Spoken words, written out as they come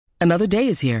Another day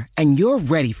is here, and you're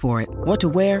ready for it. What to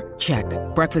wear? Check.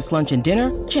 Breakfast, lunch, and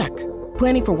dinner? Check.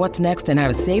 Planning for what's next and how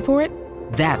to save for it?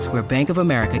 That's where Bank of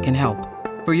America can help.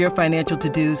 For your financial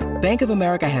to-dos, Bank of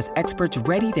America has experts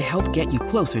ready to help get you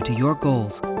closer to your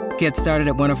goals. Get started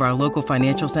at one of our local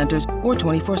financial centers or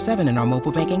 24/7 in our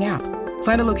mobile banking app.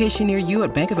 Find a location near you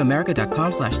at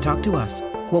bankofamerica.com/talktous.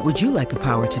 What would you like the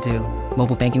power to do?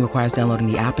 Mobile banking requires downloading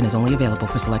the app and is only available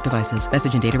for select devices.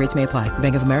 Message and data rates may apply.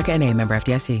 Bank of America N.A., member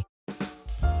FDIC.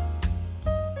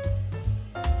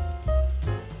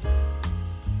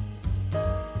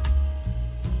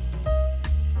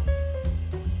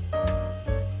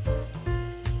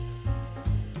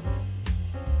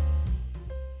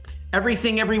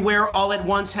 Everything Everywhere All at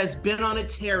Once has been on a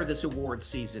tear this award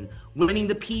season, winning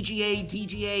the PGA,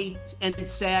 DGA, and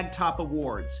SAG Top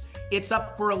Awards. It's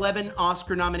up for 11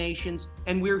 Oscar nominations,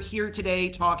 and we're here today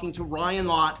talking to Ryan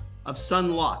Lott of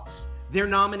Son Lux. They're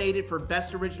nominated for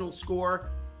Best Original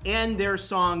Score and their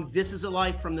song This Is a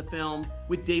Life from the film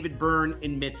with David Byrne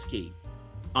and Mitski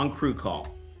on Crew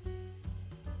Call.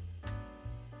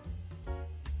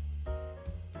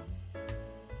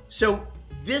 So,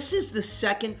 this is the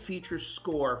second feature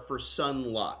score for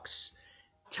Son Lux.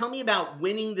 Tell me about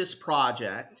winning this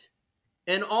project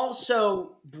and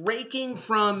also breaking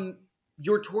from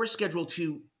your tour schedule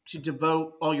to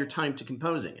devote all your time to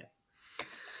composing it.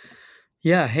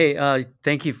 Yeah. Hey,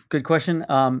 thank you. Good question.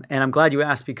 And I'm glad you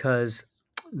asked because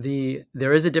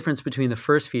there is a difference between the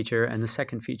first feature and the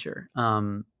second feature.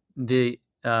 When the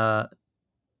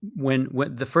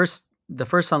first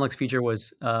Son Lux feature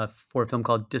was for a film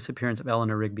called Disappearance of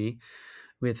Eleanor Rigby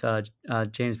with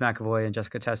James McAvoy and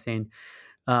Jessica Chastain.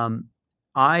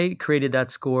 I created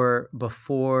that score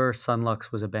before Son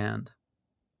Lux was a band.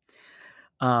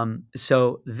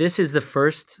 So this is the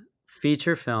first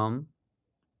feature film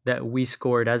that we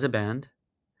scored as a band,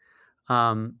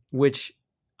 which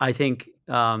I think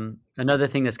another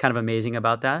thing that's kind of amazing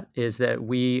about that is that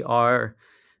we are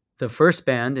the first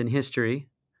band in history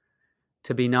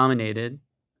to be nominated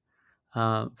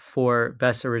for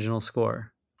Best Original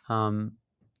Score for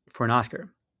an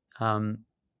Oscar.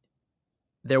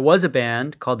 There was a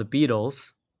band called the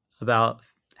Beatles about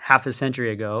half a century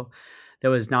ago that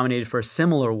was nominated for a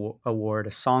similar award,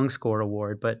 a song score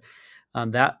award, but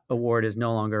that award is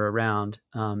no longer around.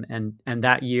 And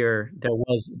that year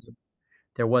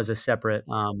there was a separate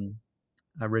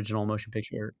original motion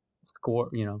picture score,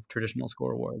 traditional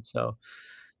score award. So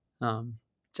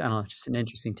I don't know, just an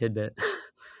interesting tidbit.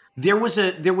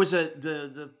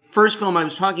 The first film I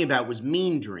was talking about was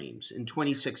Mean Dreams in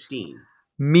 2016.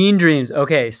 Mean Dreams.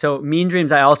 Okay, so Mean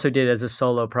Dreams I also did as a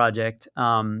solo project.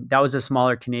 That was a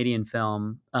smaller Canadian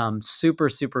film. Super,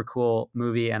 super cool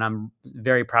movie, and I'm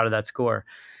very proud of that score.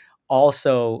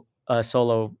 Also a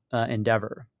solo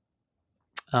endeavor.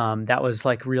 That was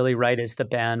like really right as the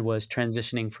band was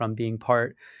transitioning from being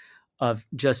part of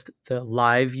just the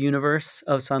live universe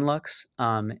of Son Lux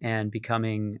and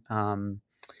becoming and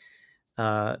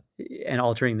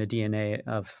altering the DNA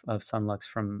of Son Lux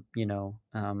from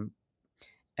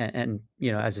and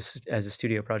as a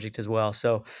studio project as well.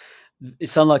 So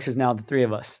Son Lux is now the three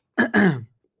of us.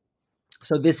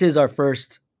 So this is our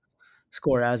first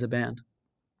score as a band.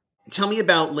 Tell me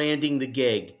about landing the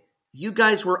gig. You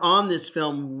guys were on this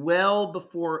film well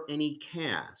before any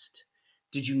cast.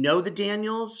 Did you know the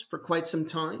Daniels for quite some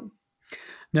time?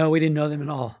 No, we didn't know them at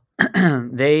all.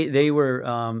 They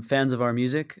were fans of our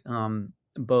music,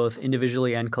 both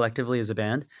individually and collectively as a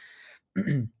band.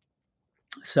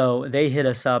 So they hit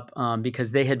us up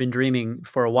because they had been dreaming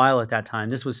for a while at that time.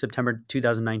 This was September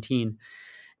 2019.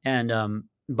 And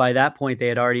by that point, they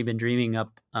had already been dreaming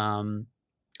up,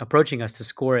 approaching us to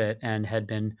score it and had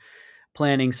been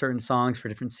planning certain songs for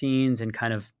different scenes and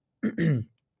kind of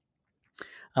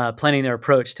planning their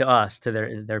approach to us, to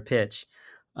their pitch,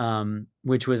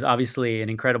 which was obviously an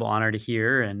incredible honor to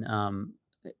hear and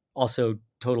also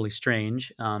totally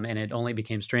strange. And it only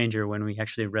became stranger when we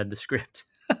actually read the script.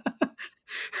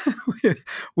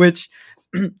 Which,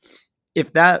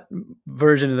 if that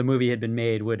version of the movie had been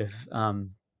made, would have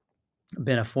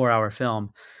been a 4-hour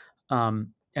film.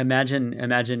 Imagine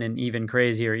an even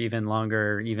crazier, even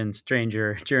longer, even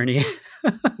stranger journey.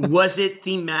 Was it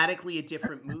thematically a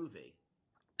different movie?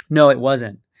 No, it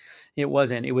wasn't. It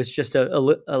wasn't. It was just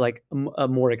a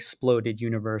more exploded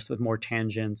universe with more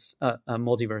tangents, a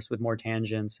multiverse with more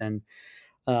tangents and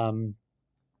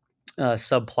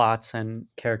subplots and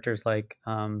characters like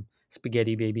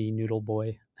Spaghetti Baby, Noodle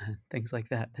Boy, things like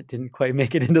that didn't quite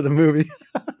make it into the movie.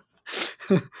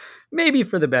 Maybe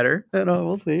for the better. I don't know.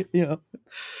 We'll see.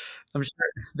 I'm sure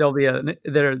there'll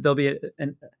be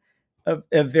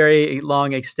a very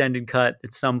long extended cut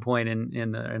at some point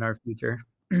in our future.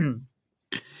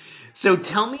 So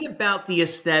tell me about the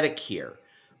aesthetic here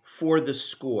for the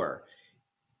score.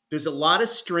 There's a lot of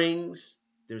strings,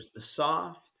 there's the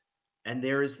soft, and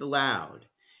there is the loud.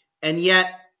 And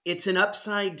yet it's an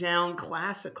upside down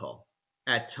classical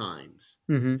at times.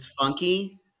 Hmm. It's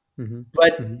funky, Hmm.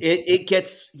 but Hmm. it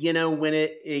gets, when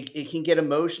it can get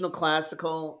emotional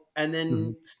classical and Hmm.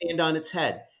 then stand on its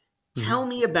head. Hmm. Tell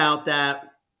me about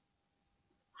that.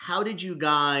 How did you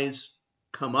guys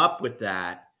come up with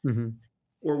that? Hmm.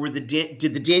 Or did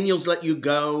the Daniels let you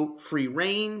go free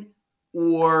reign,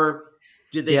 or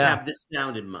did they Yeah. have this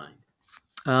sound in mind?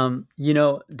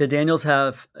 The Daniels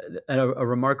have a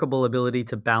remarkable ability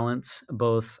to balance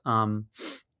both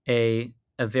a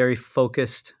very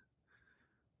focused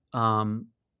um,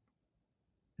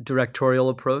 directorial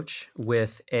approach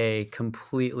with a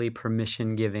completely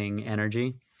permission giving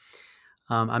energy.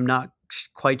 I'm not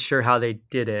quite sure how they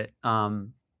did it,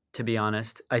 to be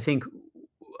honest. I think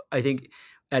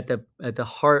at the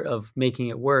heart of making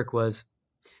it work was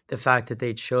the fact that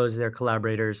they chose their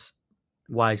collaborators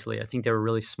wisely. I think they were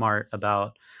really smart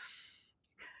about.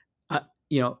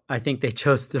 I think they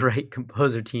chose the right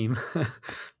composer team.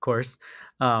 Of course,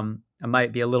 I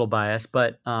might be a little biased,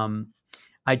 but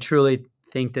I truly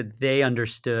think that they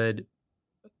understood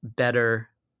better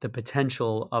the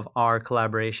potential of our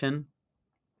collaboration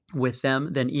with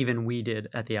them than even we did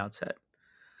at the outset.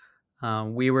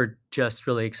 We were just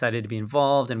really excited to be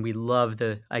involved, and we love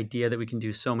the idea that we can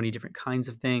do so many different kinds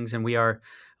of things. And we are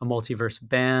a multiverse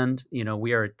band.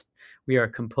 We are a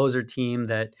composer team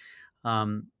that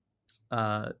um,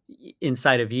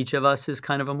 inside of each of us is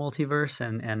kind of a multiverse,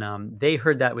 and they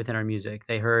heard that within our music.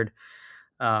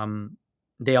 Um,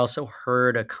 they also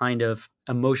heard a kind of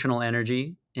emotional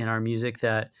energy in our music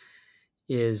that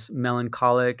is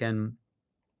melancholic and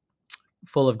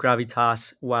full of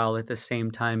gravitas, while at the same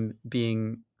time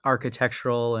being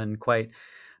architectural and quite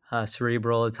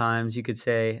cerebral at times, you could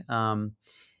say.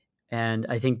 And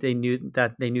I think they knew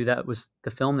that was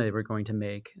the film they were going to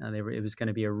make. It was going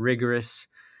to be a rigorous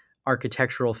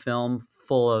architectural film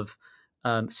full of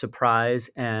surprise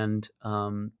and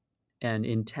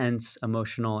intense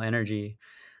emotional energy.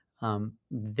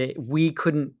 We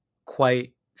couldn't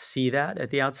quite see that at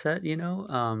the outset.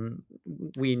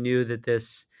 We knew that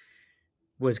this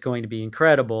was going to be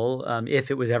incredible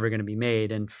if it was ever going to be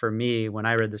made. And for me, when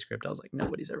I read the script, I was like,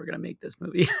 nobody's ever going to make this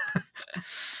movie.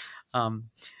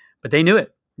 um, but they knew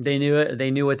it. They knew it.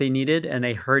 They knew what they needed, and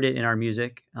they heard it in our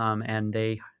music, and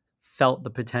they felt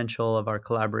the potential of our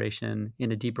collaboration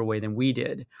in a deeper way than we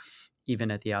did,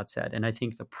 even at the outset. And I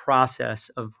think the process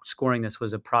of scoring this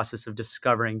was a process of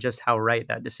discovering just how right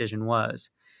that decision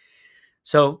was.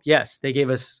 So yes, they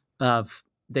gave us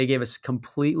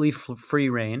completely free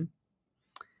reign.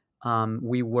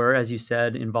 We were, as you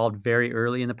said, involved very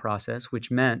early in the process,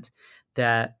 which meant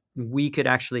that we could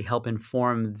actually help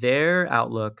inform their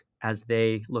outlook as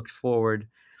they looked forward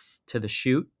to the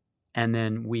shoot. And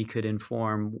then we could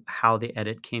inform how the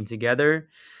edit came together.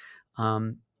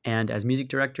 And as music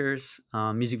directors,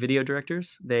 music video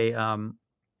directors, they are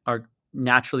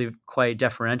naturally quite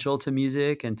deferential to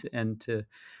music and to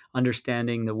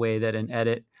understanding the way that an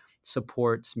edit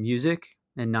supports music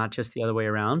and not just the other way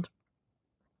around,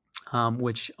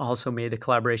 which also made the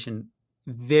collaboration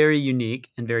very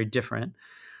unique and very different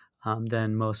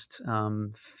than most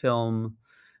film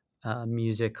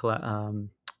music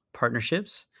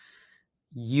partnerships.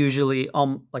 Usually,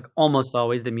 like almost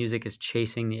always, the music is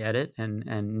chasing the edit and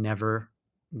never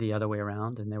the other way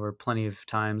around. And there were plenty of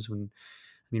times when,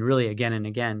 I mean, really again and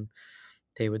again,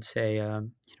 they would say,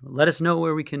 "Let us know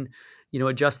where we can,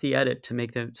 adjust the edit to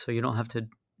make them so you don't have to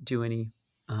do any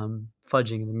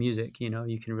fudging in the music. We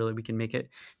can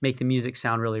make the music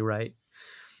sound really right."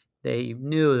 They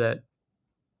knew that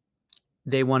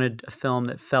they wanted a film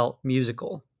that felt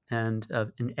musical and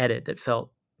an edit that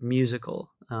felt musical,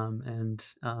 and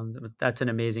that's an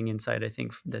amazing insight I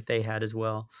think that they had as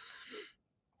well.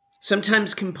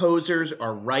 Sometimes composers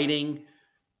are writing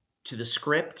to the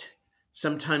script.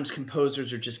 Sometimes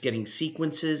composers are just getting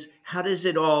sequences. How did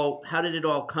it all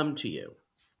come to you?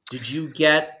 Did you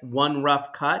get one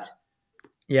rough cut?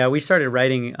 Yeah, we started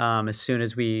writing as soon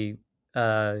as we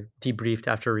debriefed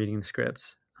after reading the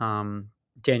scripts.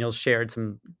 Daniel shared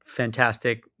some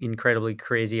fantastic, incredibly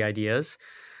crazy ideas,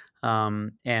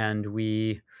 and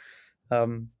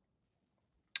um,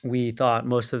 we thought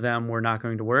most of them were not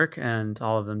going to work, and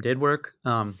all of them did work.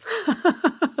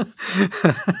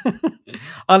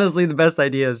 Honestly, the best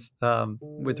ideas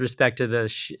with respect to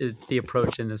the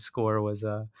approach in the score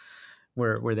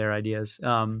were their ideas.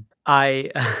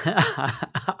 I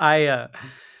I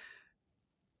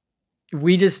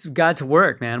we just got to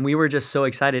work, man. We were just so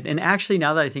excited. And actually,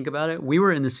 now that I think about it, we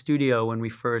were in the studio when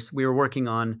we were working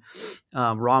on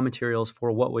raw materials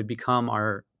for what would become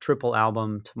our triple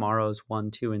album, Tomorrow's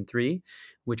 1, 2, and 3,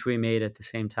 which we made at the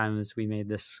same time as we made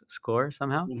this score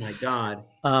somehow. Oh my God.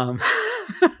 Um,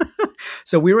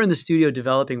 so we were in the studio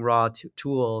developing raw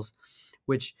tools,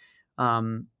 which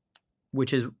um,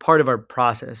 which is part of our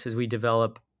process. Is we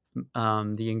develop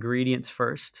the ingredients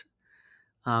first.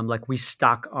 Like we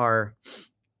stock our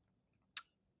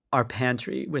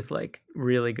pantry with like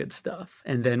really good stuff,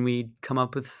 and then we come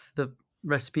up with the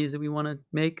recipes that we want to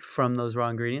make from those raw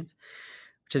ingredients,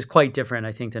 which is quite different,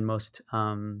 I think, than most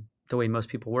the way most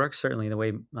people work. Certainly, the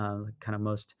way kind of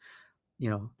most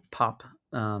pop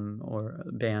or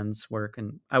bands work,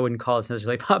 and I wouldn't call us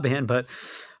necessarily a pop band, but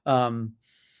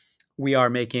we are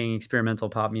making experimental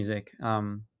pop music.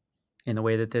 In the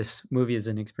way that this movie is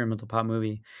an experimental pop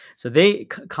movie. So they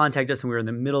contacted us, and we were in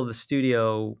the middle of the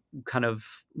studio kind of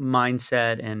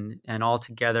mindset and all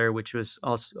together, which was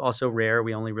also rare.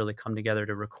 We only really come together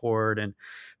to record and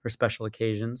for special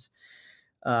occasions.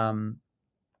 So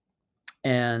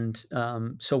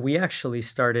we actually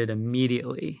started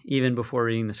immediately, even before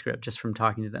reading the script, just from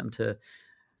talking to them, to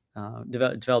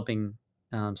developing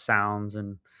sounds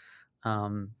and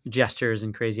gestures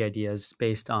and crazy ideas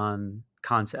based on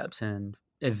concepts and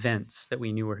events that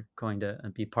we knew were going to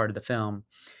be part of the film.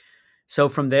 So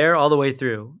from there, all the way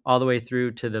through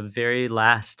to the very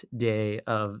last day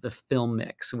of the film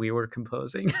mix, we were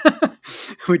composing,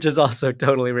 which is also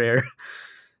totally rare.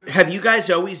 Have you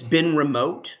guys always been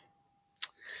remote?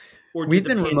 Or did We've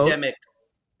the been remote. pandemic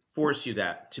force you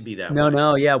to be that way?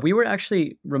 No. Yeah, we were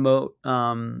actually remote.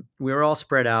 We were all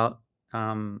spread out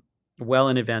well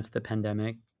in advance of the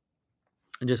pandemic.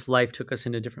 And just life took us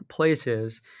into different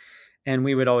places. And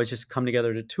we would always just come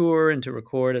together to tour and to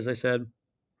record, as I said.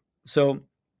 So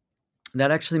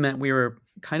that actually meant we were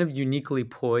kind of uniquely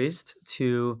poised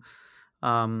to,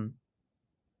 to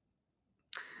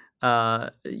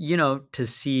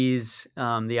seize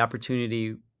the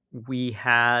opportunity we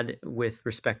had with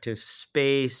respect to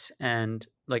space and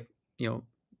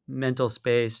mental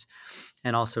space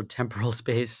and also temporal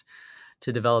space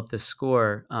to develop this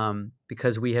score,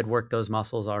 because we had worked those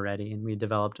muscles already, and we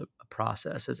developed a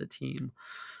process as a team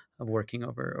of working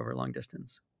over long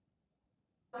distance.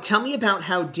 Tell me about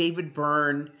how David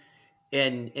Byrne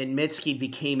and Mitski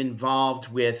became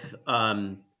involved with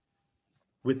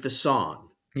the song.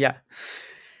 Yeah.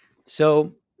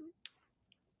 So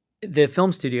the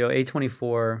film studio,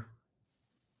 A24,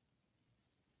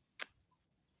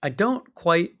 I don't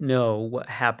quite know what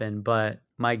happened, but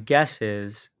my guess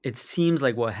is it seems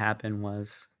like what happened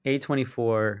was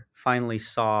A24 finally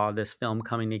saw this film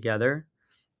coming together,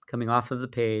 coming off of the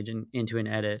page and into an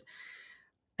edit.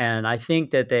 And I think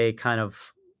that they kind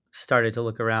of started to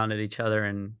look around at each other,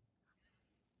 and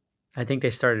I think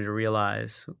they started to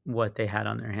realize what they had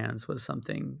on their hands was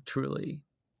something truly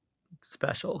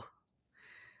special.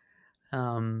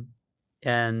 And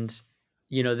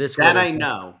this That I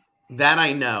know.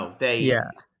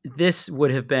 This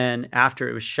would have been after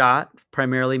it was shot.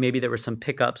 Primarily, maybe there were some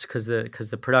pickups because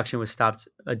the production was stopped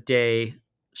a day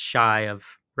shy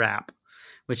of wrap,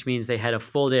 which means they had a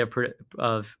full day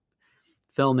of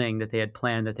filming that they had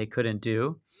planned that they couldn't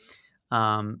do,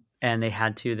 and they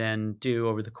had to then do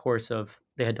over the course of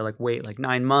they had to wait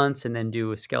 9 months and then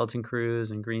do a skeleton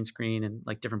crews and green screen and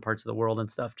different parts of the world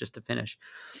and stuff just to finish.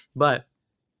 But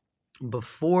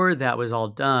before that was all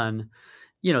done,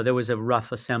 there was a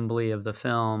rough assembly of the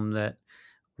film that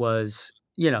was,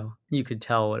 you could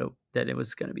tell that it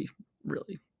was going to be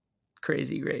really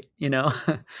crazy great,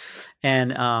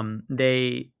 and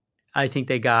I think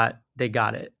they got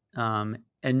it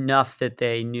enough that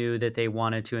they knew that they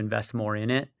wanted to invest more in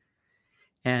it.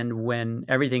 And when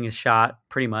everything is shot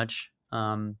pretty much,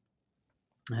 and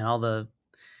all the,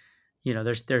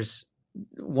 there's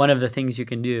one of the things you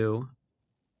can do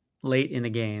late in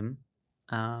the game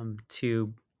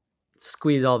to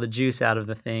squeeze all the juice out of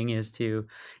the thing is to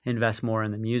invest more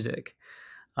in the music.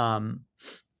 No,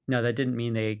 that didn't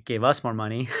mean they gave us more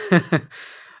money.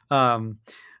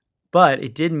 But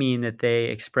it did mean that they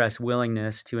expressed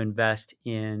willingness to invest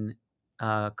in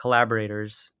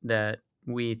collaborators that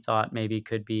we thought maybe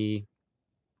could be,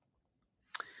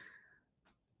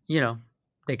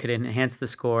 they could enhance the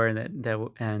score,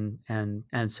 and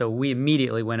so we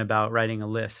immediately went about writing a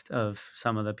list of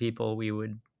some of the people we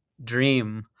would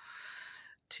dream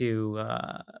to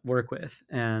work with.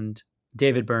 And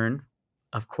David Byrne,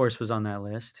 of course, was on that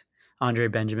list. Andre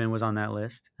Benjamin was on that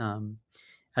list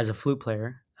as a flute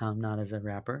player. not as a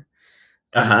rapper.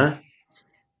 Uh-huh.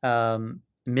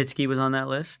 Mitski was on that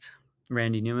list.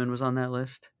 Randy Newman was on that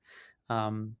list.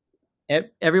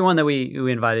 Everyone that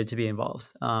we invited to be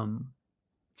involved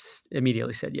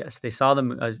immediately said yes. They saw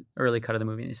the early cut of the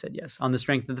movie and they said yes on the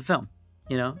strength of the film.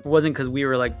 You know, it wasn't because we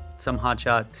were like some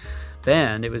hotshot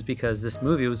band. It was because this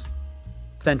movie was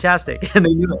fantastic and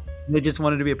they knew it. They just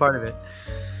wanted to be a part of it.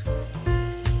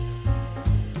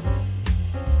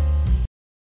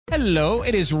 Hello,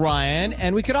 it is Ryan,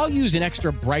 and we could all use an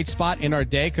extra bright spot in our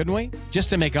day, couldn't we? Just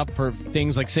to make up for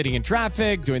things like sitting in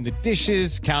traffic, doing the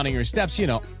dishes, counting your steps, you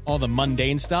know, all the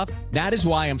mundane stuff. That is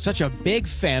why I'm such a big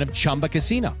fan of Chumba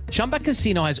Casino. Chumba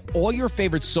Casino has all your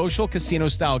favorite social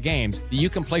casino-style games that you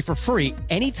can play for free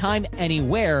anytime,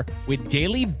 anywhere with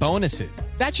daily bonuses.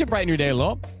 That should brighten your day a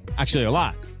little. Actually, a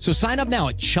lot. So sign up now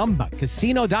at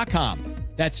ChumbaCasino.com.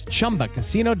 That's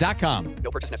ChumbaCasino.com.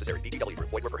 No purchase necessary. VGW Group.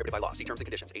 Void where prohibited by law. See terms and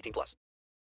conditions. 18+.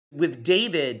 With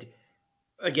David,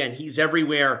 again, he's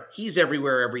everywhere. He's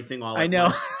everywhere. Everything all. I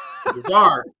know.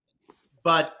 Bizarre,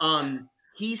 but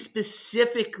he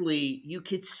specifically, you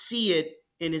could see it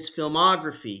in his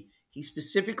filmography. He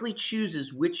specifically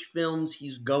chooses which films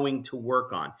he's going to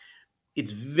work on.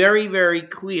 It's very, very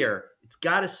clear. It's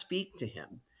got to speak to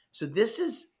him. So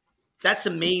that's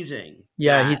amazing.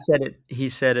 Yeah, he said it. He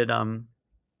said it.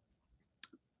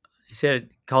 He said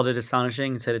it, called it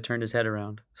astonishing and said it turned his head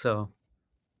around. So,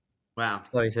 wow.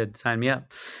 So he said, sign me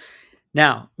up.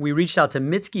 Now, we reached out to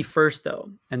Mitski first, though.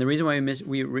 And the reason why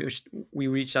we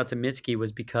reached out to Mitski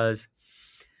was because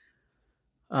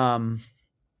I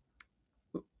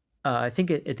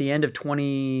think at the end of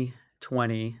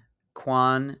 2020,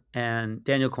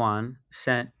 Daniel Kwan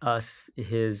sent us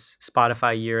his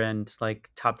Spotify year-end like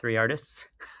top 3 artists.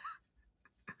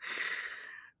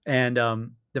 And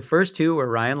the first 2 were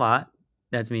Ryan Lott,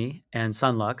 that's me, and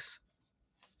Sunlux,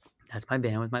 that's my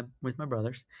band with my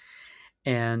brothers.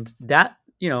 And that,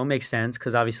 you know, makes sense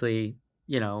because obviously,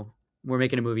 you know, we're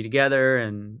making a movie together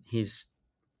and he's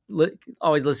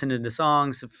always listening to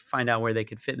songs to find out where they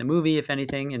could fit in the movie, if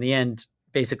anything. In the end,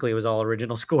 basically it was all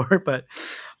original score, but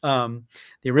the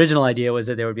original idea was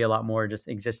that there would be a lot more just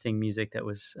existing music that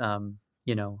was,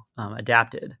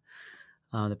 adapted.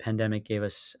 The pandemic gave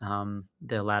us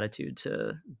the latitude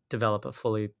to develop a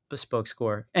fully bespoke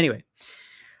score. Anyway,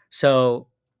 so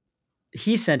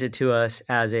he sent it to us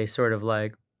as a sort of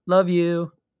like, love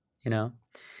you, you know.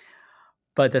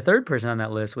 But the third person on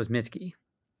that list was Mitski.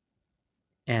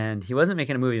 And he wasn't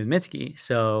making a movie with Mitski.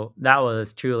 So that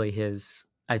was truly his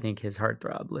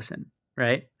heartthrob listen,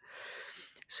 right?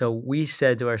 So we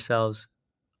said to ourselves,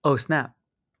 oh, snap.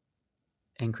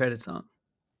 End credit song.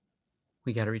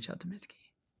 We got to reach out to Mitski.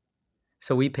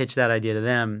 So we pitched that idea to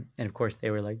them. And of course, they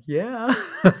were like, yeah,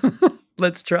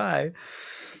 let's try.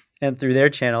 And through their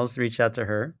channels, reached out to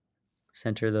her,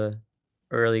 sent her the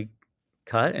early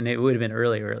cut. And it would have been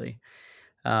early.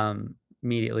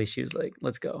 Immediately, she was like,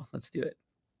 let's go. Let's do it.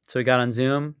 So we got on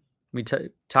Zoom. We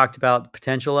talked about the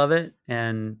potential of it.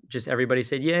 And just everybody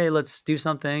said, yay, let's do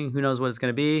something. Who knows what it's going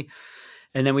to be.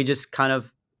 And then we just kind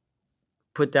of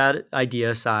put that idea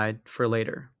aside for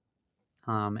later.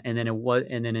 And then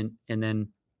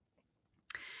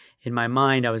in my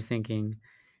mind, I was thinking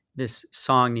this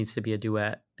song needs to be a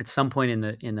duet at some point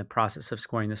in the process of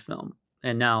scoring this film.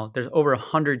 And now there's over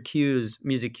 100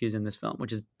 music cues in this film,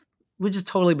 which is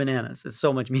totally bananas. It's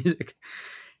so much music.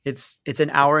 It's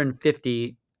an hour and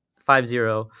 50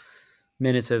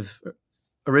 minutes of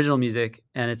original music,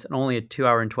 and it's only a 2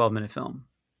 hour and 12-minute film.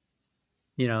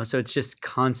 You know, so it's just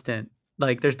constant.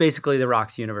 Like there's basically the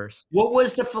Rocks universe. What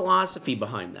was the philosophy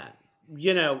behind that?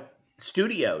 You know,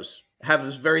 studios have a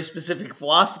very specific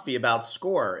philosophy about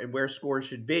score and where score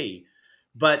should be.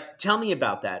 But tell me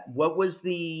about that. Was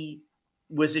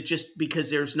it just because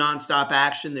there's nonstop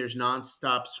action, there's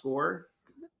nonstop score?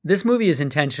 This movie is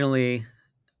intentionally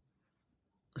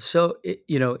I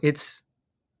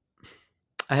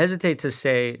hesitate to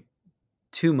say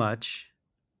too much,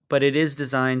 but it is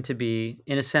designed to be,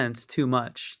 in a sense, too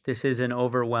much. This is an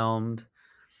overwhelmed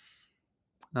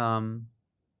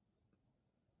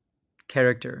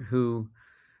character who,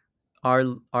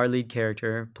 our lead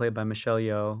character, played by Michelle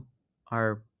Yeoh,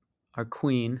 our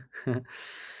queen,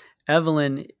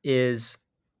 Evelyn, is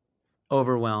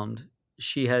overwhelmed.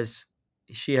 She has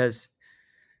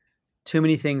too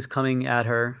many things coming at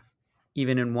her,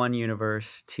 even in one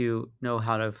universe, to know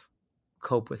how to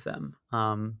cope with them.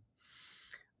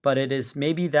 But it is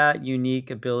maybe that unique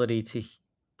ability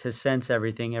to sense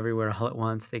everything everywhere all at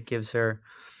once that gives her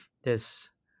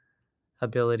this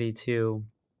ability to,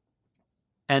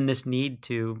 and this need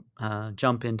to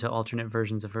jump into alternate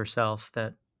versions of herself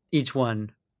that each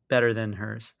one better than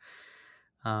hers.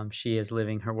 She is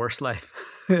living her worst life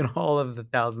in all of the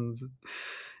thousands,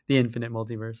 the infinite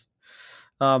multiverse.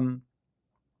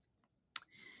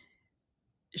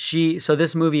 So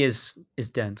this movie is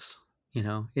dense.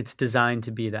 It's designed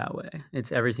to be that way.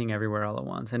 It's everything everywhere all at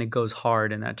once, and it goes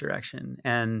hard in that direction.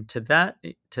 And to that,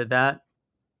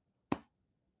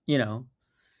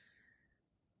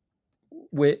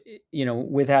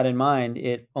 with that in mind,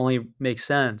 it only makes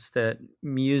sense that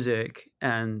music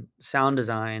and sound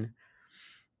design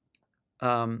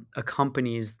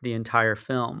accompanies the entire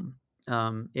film.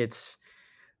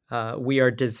 We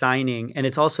are designing, and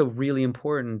it's also really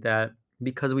important that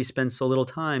because we spend so little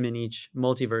time in each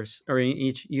multiverse or in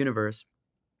each universe,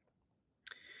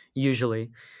 usually,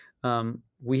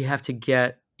 we have to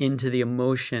get into the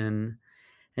emotion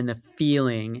and the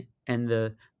feeling and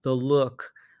the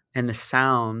look and the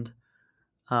sound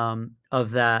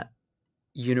of that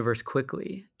universe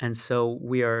quickly. And so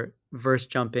we are verse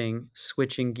jumping,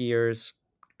 switching gears,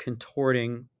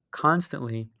 contorting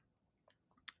constantly.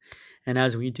 And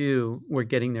as we do, we're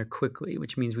getting there quickly,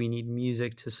 which means we need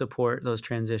music to support those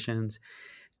transitions.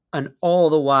 And all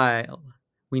the while,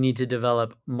 we need to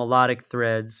develop melodic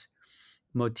threads,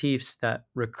 motifs that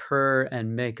recur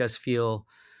and make us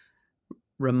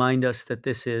remind us that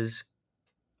this is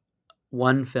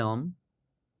one film.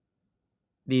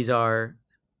 These are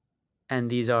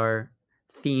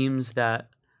themes that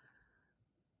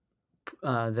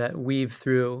weave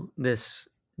through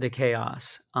the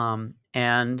chaos,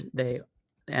 and they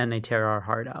tear our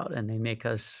heart out, and they make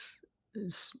us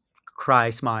cry,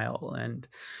 smile, and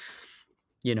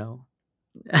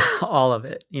all of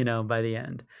it. By the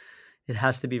end, it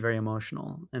has to be very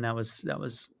emotional, and that was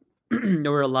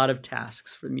there were a lot of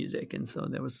tasks for music, and so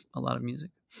there was a lot of music.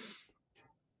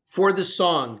 For the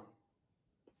song,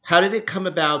 how did it come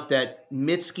about that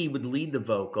Mitski would lead the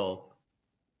vocal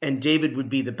and David would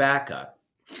be the backup,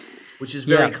 which is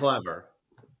very clever?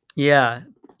 Yeah.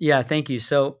 Thank you.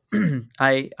 So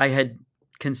I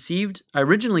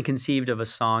originally conceived of a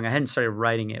song. I hadn't started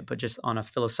writing it, but just on a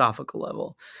philosophical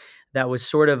level, that was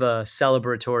sort of a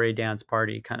celebratory dance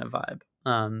party kind of vibe.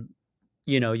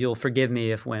 You'll forgive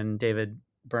me if when David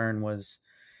Byrne was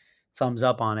thumbs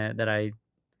up on it, that I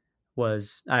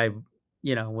was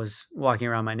walking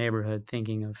around my neighborhood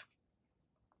thinking of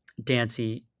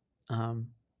dancey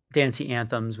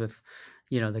anthems with,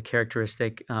 the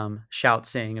characteristic shout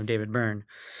saying of David Byrne.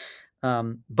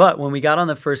 But when we got on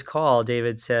the first call,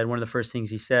 David said, one of the first things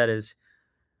he said is,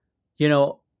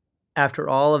 after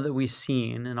all of that we've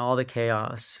seen and all the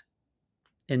chaos,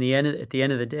 at the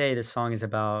end of the day, this song is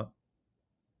about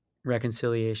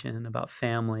reconciliation, about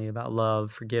family, about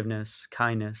love, forgiveness,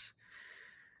 kindness.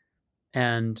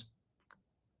 And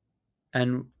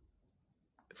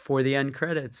for the end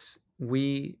credits,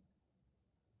 we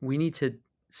need to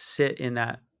sit in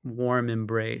that warm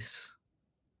embrace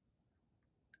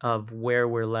of where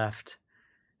we're left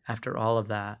after all of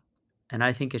that. And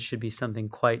I think it should be something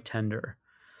quite tender.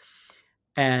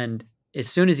 And as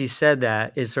soon as he said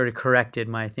that, it sort of corrected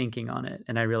my thinking on it.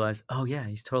 And I realized, oh yeah,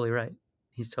 he's totally right.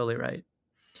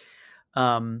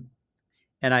 And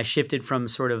I shifted from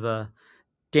sort of a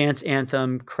dance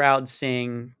anthem, crowd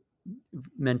sing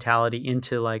mentality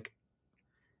into like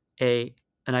an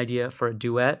idea for a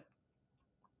duet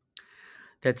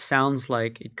that sounds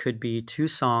like it could be two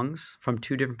songs from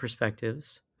two different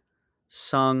perspectives,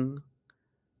 sung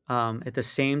at the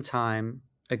same time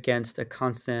against a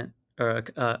constant or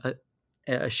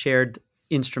a shared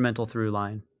instrumental through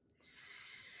line.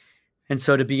 And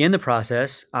so to begin the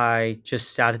process, I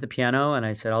just sat at the piano and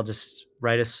I said, I'll just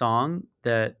write a song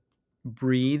that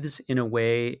breathes in a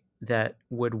way that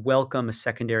would welcome a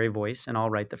secondary voice, and I'll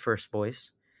write the first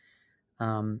voice,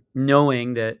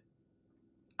 knowing that,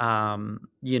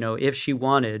 if she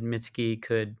wanted, Mitski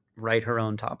could write her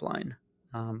own top line,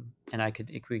 and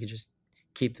we could just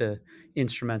keep the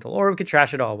instrumental, or we could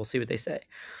trash it all. We'll see what they say.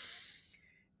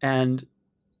 And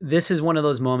this is one of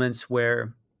those moments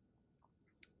where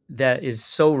that is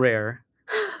so rare,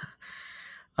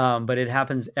 but it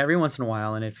happens every once in a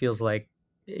while, and it feels like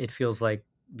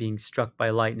being struck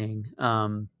by lightning,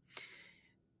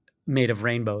 made of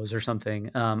rainbows or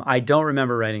something. I don't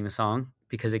remember writing the song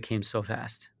because it came so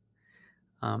fast.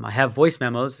 I have voice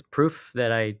memos, proof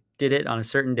that I did it on a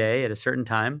certain day at a certain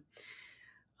time.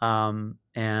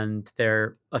 And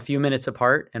they're a few minutes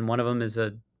apart, and one of them is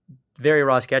a very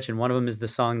raw sketch, and one of them is the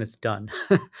song that's done.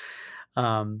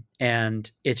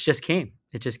 And it just came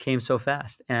so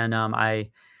fast. And I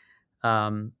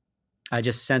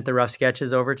just sent the rough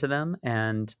sketches over to them,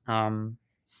 and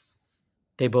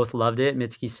they both loved it.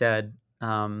 Mitski said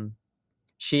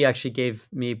she actually gave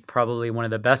me probably one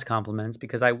of the best compliments,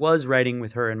 because I was writing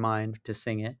with her in mind to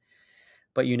sing it,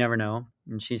 but you never know.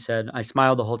 And she said, I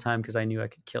smiled the whole time because I knew I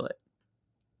could kill it.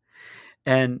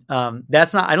 And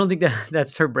that's not, I don't think that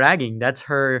that's her bragging. That's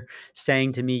her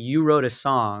saying to me, you wrote a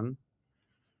song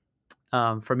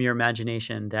from your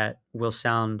imagination that will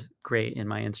sound great in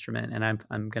my instrument, and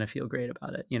I'm going to feel great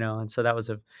about it, And so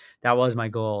that was my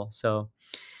goal. So,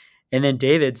 and then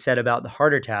David said about the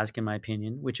harder task, in my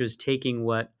opinion, which was taking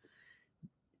what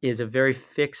is a very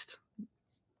fixed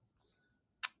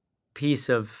piece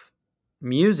of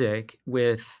music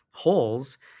with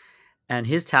holes, and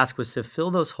his task was to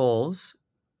fill those holes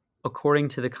according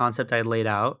to the concept I had laid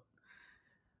out,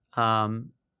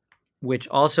 which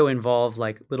also involved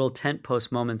like little tent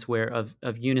post moments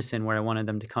of unison where I wanted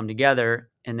them to come together,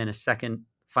 and then a second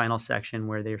final section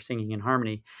where they're singing in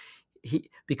harmony.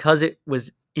 Because it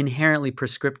was inherently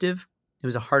prescriptive, it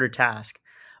was a harder task.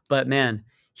 But man,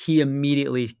 he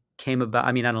immediately came about.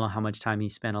 I mean, I don't know how much time he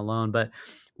spent alone, but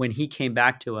when he came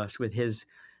back to us with his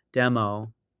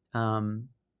demo,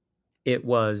 it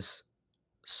was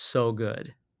so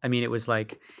good. I mean, it was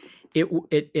like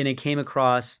it came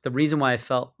across. The reason why it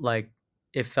felt like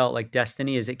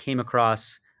destiny is it came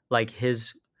across like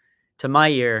to my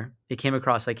ear, it came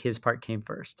across like his part came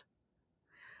first.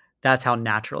 That's how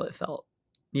natural it felt,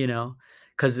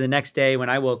 because the next day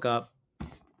when I woke up,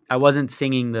 I wasn't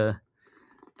singing the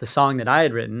song that I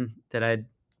had written, that I'd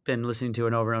been listening to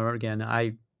it over and over again.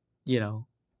 I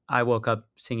woke up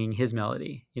singing his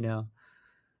melody,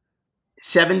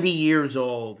 70 years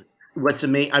old. What's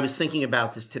amazing, I was thinking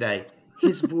about this today.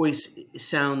 His voice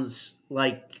sounds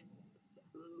like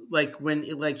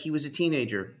he was a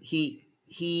teenager.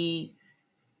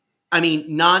 I mean,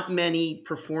 not many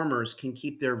performers can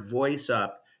keep their voice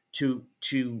up to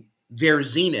their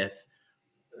zenith,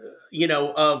 when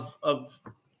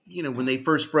they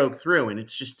first broke through, and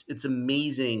it's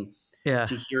amazing Yeah.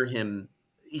 to hear him.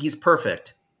 He's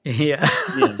perfect. Yeah.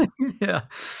 Yeah. Yeah.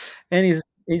 And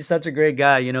he's such a great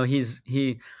guy.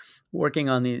 He working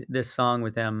on this song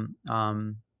with them.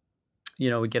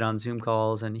 We get on Zoom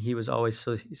calls, and he was always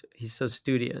he's so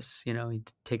studious. He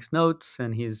takes notes,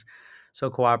 and he's so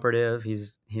cooperative.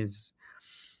 He's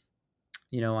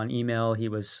on email, he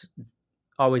was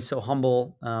always so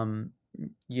humble.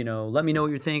 Let me know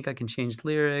what you think. I can change the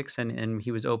lyrics, and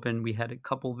he was open. We had a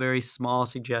couple very small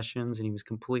suggestions, and he was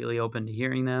completely open to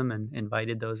hearing them and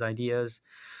invited those ideas.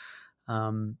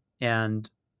 And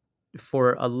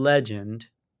for a legend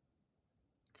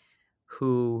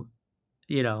who,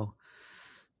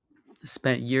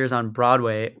 spent years on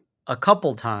Broadway a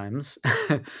couple times,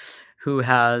 who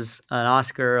has an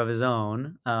Oscar of his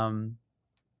own,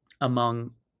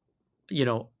 among,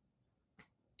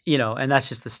 and that's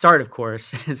just the start, of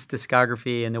course, his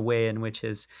discography and the way in which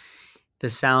the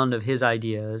sound of his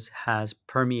ideas has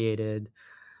permeated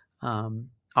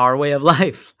our way of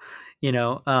life,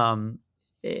 and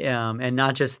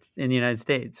not just in the United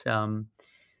States.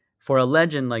 For a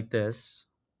legend like this,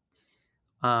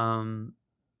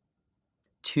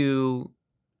 to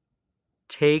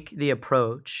take the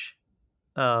approach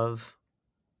of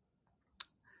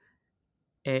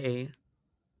a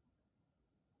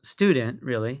student,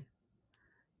 really,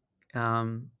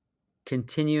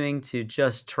 continuing to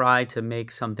just try to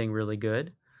make something really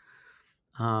good,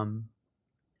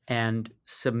 and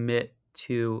submit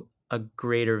to a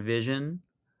greater vision,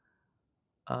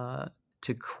 to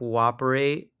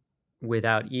cooperate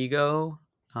without ego.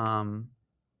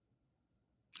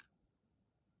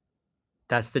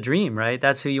 That's the dream, right?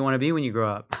 That's who you want to be when you grow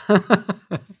up.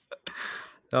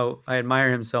 So I admire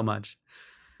him so much.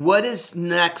 What is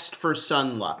next for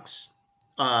Sunlux?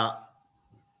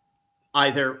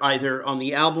 Either on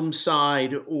the album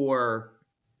side or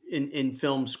in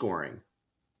film scoring.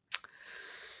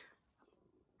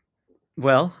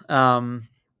 Well,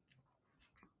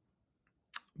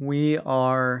 we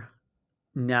are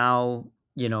now,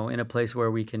 in a place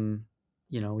where we can,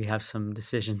 we have some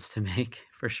decisions to make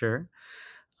for sure.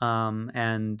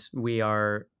 And we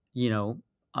are,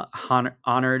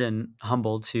 honored and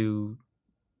humbled to,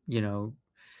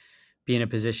 be in a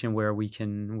position where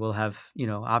we'll have,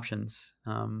 options.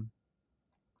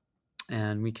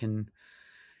 And we can,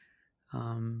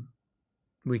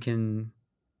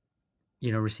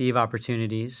 receive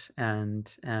opportunities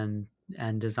and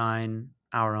design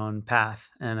our own path.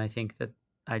 And I think that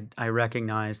I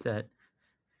recognize that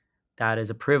is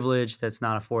a privilege that's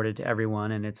not afforded to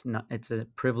everyone, and it's a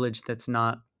privilege that's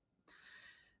not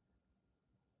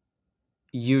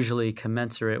usually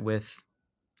commensurate with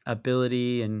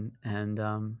ability, and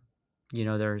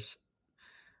there's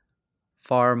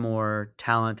far more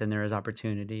talent than there is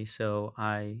opportunity. So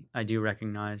I do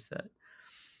recognize that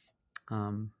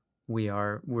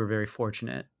we're very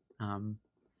fortunate.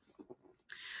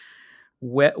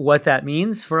 What that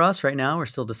means for us right now, we're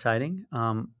still deciding.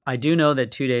 I do know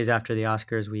that 2 days after the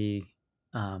Oscars, we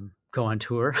go on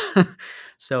tour.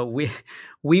 So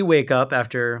we wake up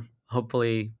after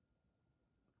hopefully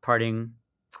partying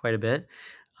quite a bit,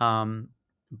 and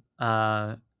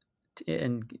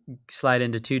slide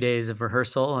into 2 days of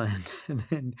rehearsal and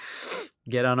then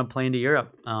get on a plane to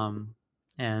Europe,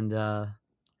 and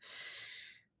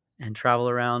travel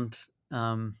around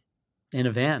in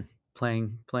a van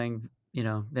playing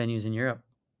venues in Europe.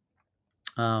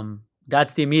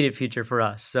 That's the immediate future for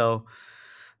us. So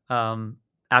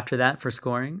after that, for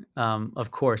scoring, of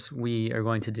course, we are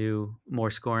going to do more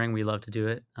scoring. We love to do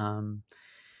it.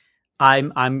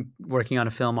 I'm working on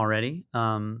a film already,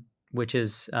 which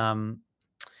is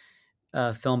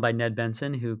a film by Ned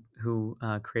Benson, who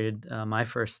created my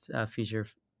first feature.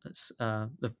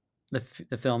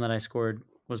 The film that I scored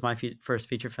was my first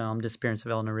feature film, Disappearance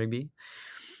of Eleanor Rigby.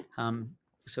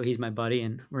 So he's my buddy,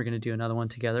 and we're going to do another one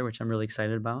together, which I'm really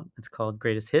excited about. It's called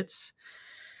Greatest Hits,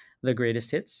 The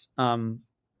Greatest Hits. But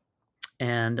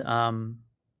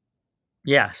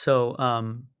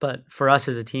for us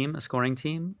as a team, a scoring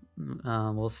team,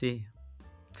 we'll see.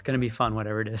 It's going to be fun,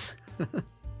 whatever it is.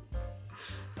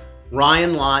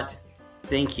 Ryan Lott,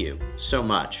 thank you so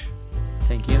much.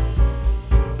 Thank you.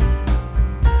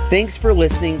 Thanks for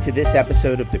listening to this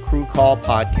episode of the Crew Call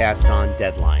podcast on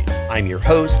Deadline. I'm your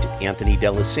host, Anthony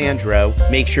D'Alessandro.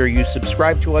 Make sure you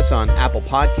subscribe to us on Apple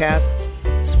Podcasts,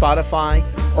 Spotify,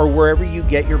 or wherever you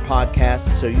get your podcasts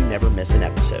so you never miss an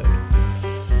episode.